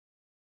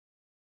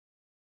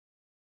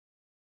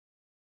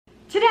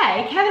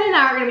Today, Kevin and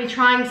I are going to be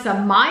trying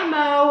some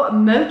Meijer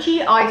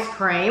Mochi Ice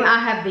Cream. I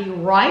have the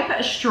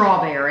ripe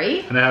strawberry.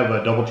 And I have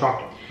a double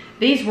chocolate.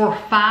 These were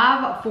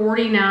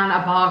 $5.49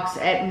 a box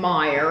at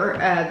Meijer.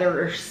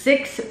 There are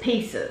 6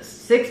 pieces.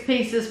 6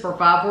 pieces for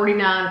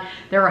 $5.49.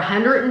 They're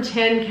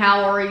 110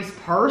 calories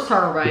per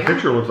serving. The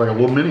picture looks like a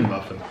little mini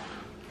muffin.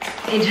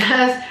 It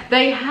does.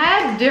 They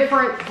had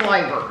different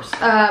flavors,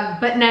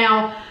 but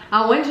now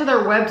I went to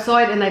their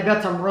website and they've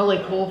got some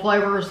really cool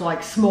flavors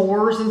like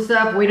s'mores and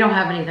stuff. We don't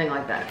have anything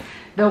like that.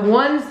 The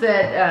ones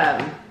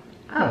that,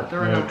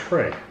 they're in a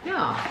tray.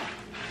 Yeah.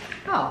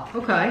 Oh,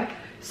 okay.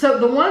 So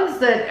the ones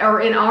that are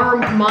in our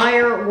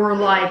Meijer were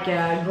like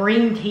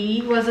green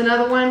tea was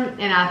another one,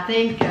 and I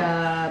think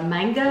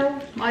mango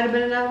might have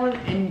been another one.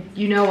 And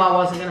you know I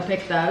wasn't going to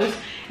pick those.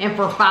 And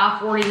for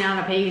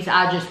 $5.49 a piece,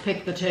 I just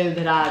picked the 2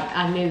 that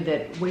I knew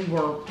that we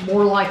were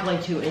more likely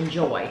to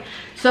enjoy.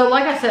 So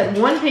like I said,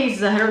 1 piece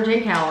is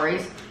 110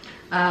 calories.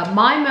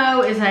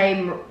 Meijer is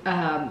a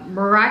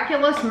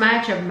miraculous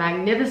match of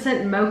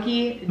magnificent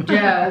mochi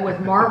dough with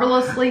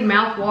marvelously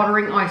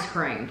mouth-watering ice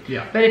cream.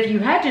 Yeah. But if you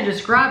had to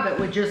describe it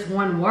with just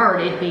one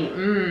word, it'd be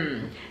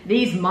mmm.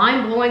 These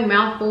mind-blowing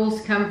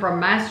mouthfuls come from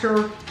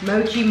master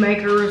mochi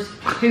makers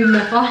who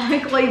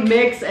methodically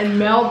mix and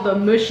meld the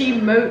mushy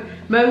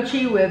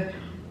mochi with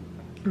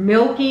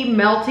milky,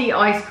 melty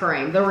ice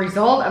cream. The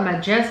result, a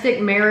majestic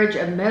marriage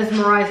of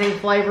mesmerizing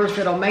flavors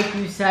that'll make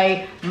you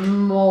say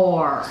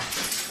more.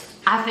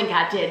 I think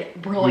I did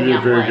brilliantly. You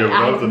did very good.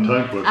 That was a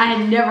tongue twister. I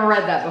had never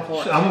read that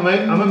before.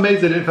 I'm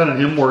amazed they didn't find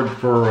an M word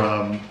for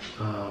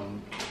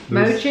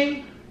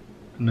mochi?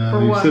 No,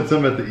 for you what? said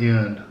something at the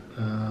end.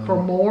 For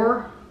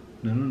more?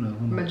 No.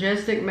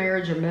 Majestic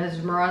marriage of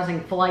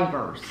mesmerizing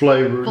flavors.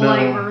 Flavors.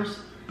 Flavors.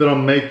 No, that'll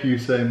make you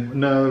say,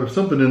 no, there was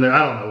something in there.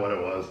 I don't know what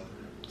it was.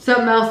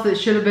 Something else that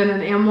should have been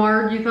an M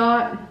word, you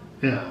thought?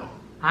 Yeah.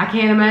 I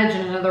can't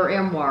imagine another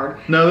M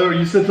word. No,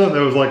 you said something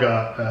that was like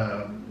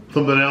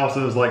something else,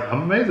 and it was like,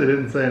 I'm amazed they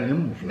didn't say an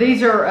M word.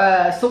 These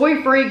are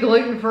soy-free,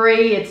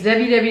 gluten-free. It's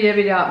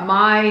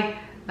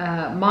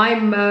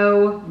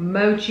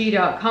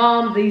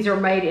www.mymomochi.com. These are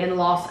made in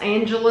Los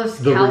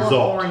Angeles,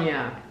 California.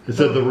 Result. It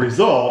said the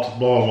result,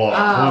 blah, blah, blah.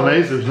 I'm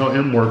amazed there's no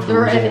M word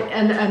for result. They're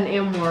an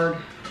M word.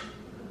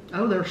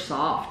 Oh, they're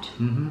soft.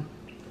 Mm-hmm.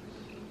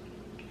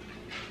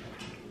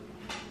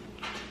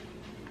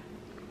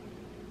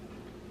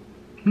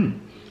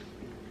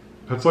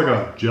 That's like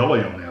a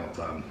jelly on the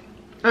outside.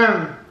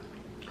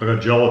 Like a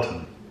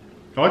gelatin.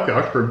 I like the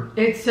ice cream.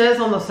 It says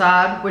on the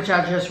side, which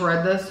I just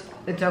read this,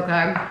 it's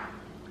okay.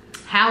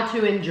 How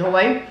to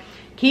enjoy.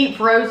 Keep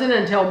frozen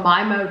until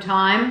Meijer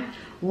time.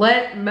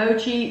 Let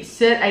mochi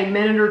sit a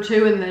minute or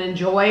 2 and then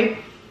enjoy.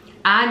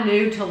 I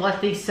knew to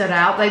let these sit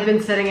out. They've been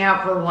sitting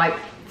out for like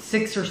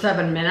 6 or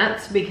 7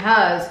 minutes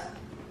because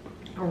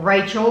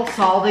Rachel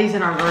saw these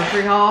in our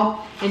grocery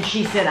haul and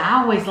she said,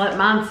 I always let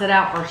mine sit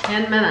out for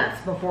 10 minutes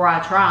before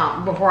I try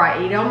them, before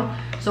I eat them,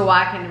 so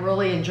I can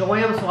really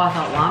enjoy them. So I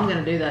thought, well, I'm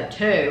going to do that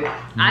too.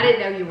 I didn't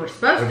know you were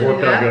supposed to do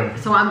that. Good.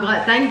 So I'm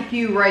glad. Thank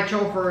you,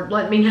 Rachel, for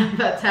letting me know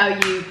that's how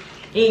you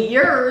eat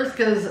yours,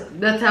 because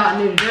that's how I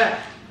knew to do it.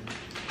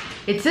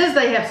 It says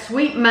they have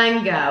sweet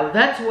mango.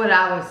 That's what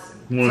I was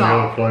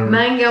saw.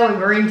 Mango and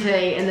green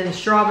tea, and then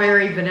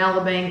strawberry,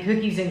 vanilla bean,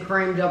 cookies and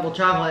cream, double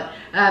chocolate.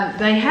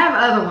 They have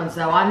other ones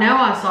though. I know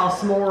I saw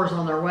s'mores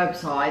on their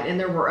website, and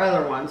there were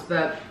other ones,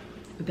 but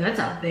that's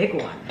a big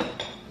one.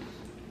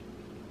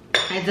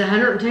 It's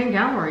 110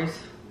 calories.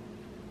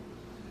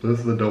 This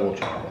is the double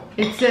chocolate.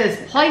 It says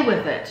play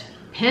with it.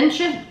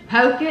 Pinch it,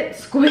 poke it,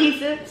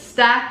 squeeze it,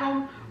 stack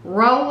them,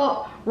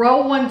 roll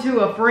one to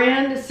a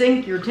friend,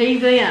 sink your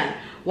teeth in.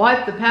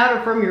 Wipe the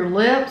powder from your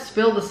lips,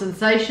 feel the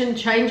sensation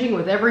changing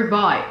with every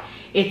bite.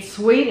 It's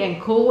sweet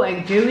and cool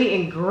and gooey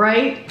and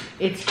great.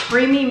 It's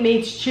creamy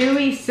meets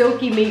chewy,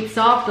 silky meets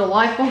soft,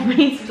 delightful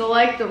meets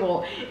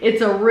delectable.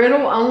 It's a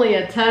riddle only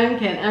a tongue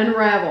can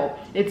unravel.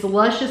 It's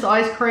luscious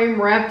ice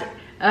cream wrapped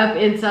up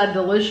inside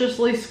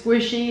deliciously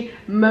squishy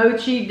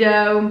mochi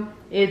dough.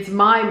 It's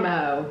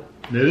Meijer.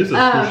 It is a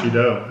squishy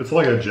dough. It's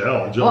like a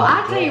gel. Well,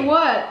 I tell you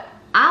what,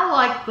 I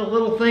like the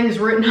little things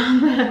written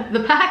on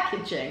the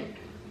packaging.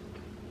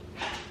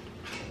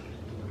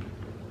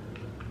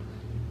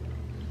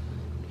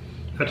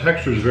 That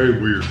texture is very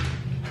weird.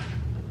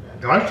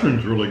 The ice cream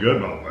is really good,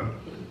 by the way.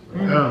 I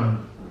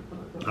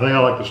think I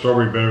like the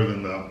strawberry better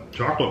than the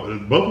chocolate,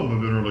 but both of them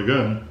have been really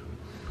good.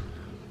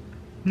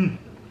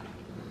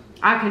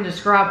 I can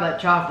describe that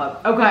chocolate.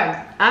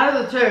 Okay, out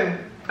of the 2,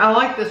 I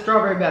like the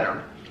strawberry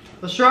better.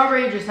 The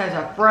strawberry just has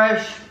a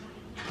fresh,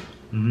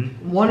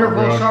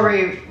 wonderful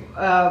strawberry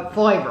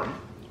flavor.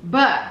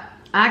 But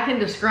I can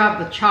describe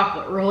the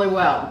chocolate really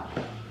well.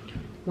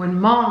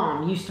 When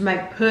Mom used to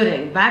make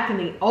pudding, back in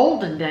the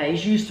olden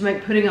days, you used to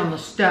make pudding on the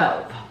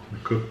stove.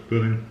 Cooked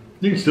pudding.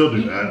 You can still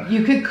do that.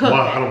 You could cook it.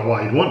 I don't know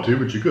why you'd want to,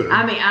 but you could.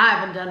 I mean, I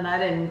haven't done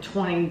that in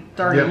 20,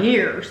 30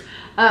 years.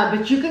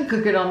 But you can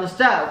cook it on the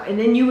stove. And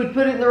then you would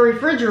put it in the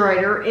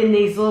refrigerator in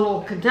these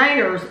little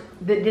containers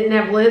that didn't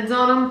have lids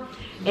on them.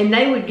 and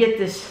they would get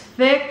this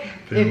thick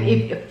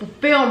if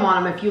film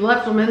on them if you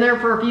left them in there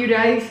for a few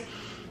days.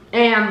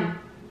 And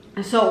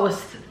so it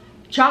was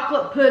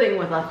chocolate pudding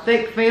with a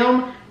thick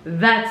film.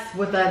 That's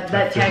what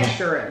that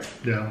texture is.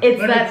 Yeah.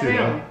 It's that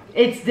film.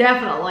 It's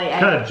definitely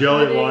kind of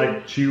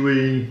jelly-like,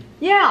 chewy.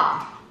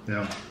 Yeah.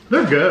 Yeah.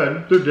 They're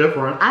good. They're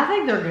different. I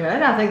think they're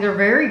good. I think they're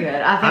very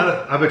good.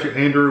 I bet you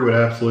Andrew would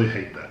absolutely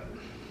hate that.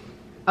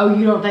 Oh,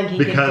 you don't think he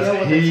could deal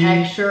with the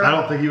texture? I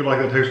don't think he would like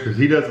that texture because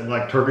he doesn't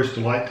like Turkish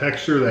Delight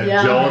texture, that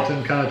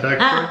gelatin kind of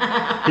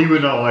texture. He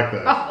would not like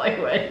that. Probably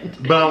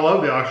wouldn't. But I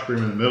love the ice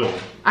cream in the middle.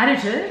 I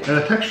do too. And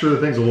the texture of the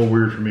thing's a little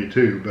weird for me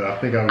too, but I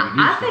think I would get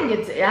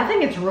used to it. I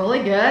think it's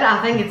really good.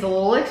 I think it's a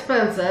little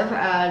expensive,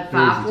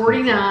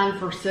 $5.49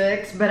 for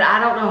 6, but I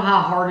don't know how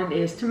hard it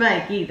is to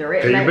make either.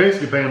 You're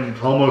basically paying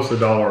almost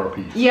 $1 a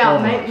piece.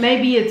 Yeah,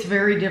 maybe it's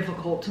very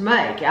difficult to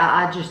make.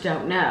 I just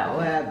don't know.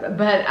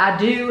 But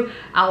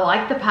I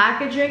like the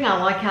packaging.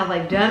 I like how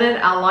they've done it.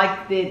 I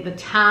like the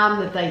time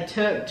that they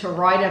took to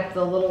write up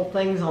the little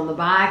things on the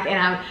back.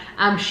 And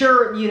I'm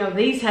sure, you know,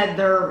 these had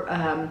their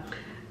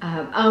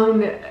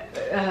own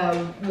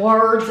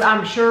words.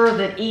 I'm sure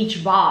that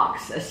each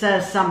box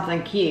says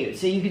something cute,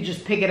 so you could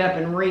just pick it up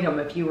and read them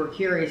if you were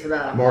curious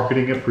about them.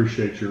 Marketing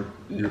appreciates your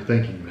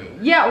thinking.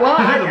 Yeah, well,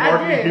 I do.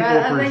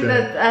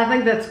 I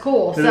think that's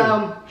cool.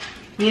 So,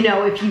 you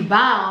know, if you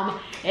buy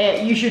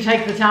them, you should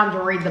take the time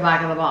to read the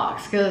back of the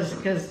box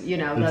because you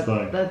know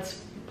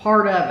that's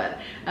part of it.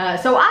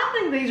 So I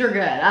think these are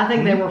good. I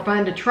think they were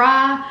fun to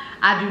try.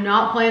 I do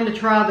not plan to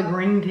try the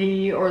green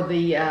tea or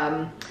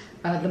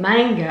the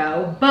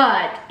mango,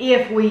 but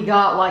if we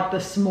got like the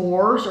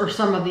s'mores or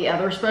some of the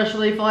other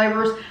specialty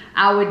flavors,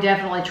 I would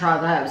definitely try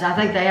those. I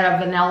think they had a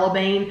vanilla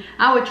bean.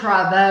 I would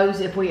try those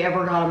if we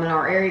ever got them in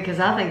our area because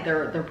I think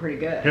they're pretty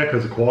good. Yeah,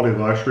 because the quality of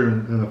the ice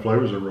cream and the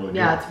flavors are really good.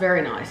 Yeah, it's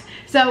very nice.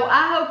 So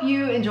I hope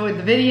you enjoyed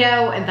the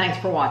video and thanks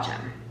for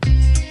watching.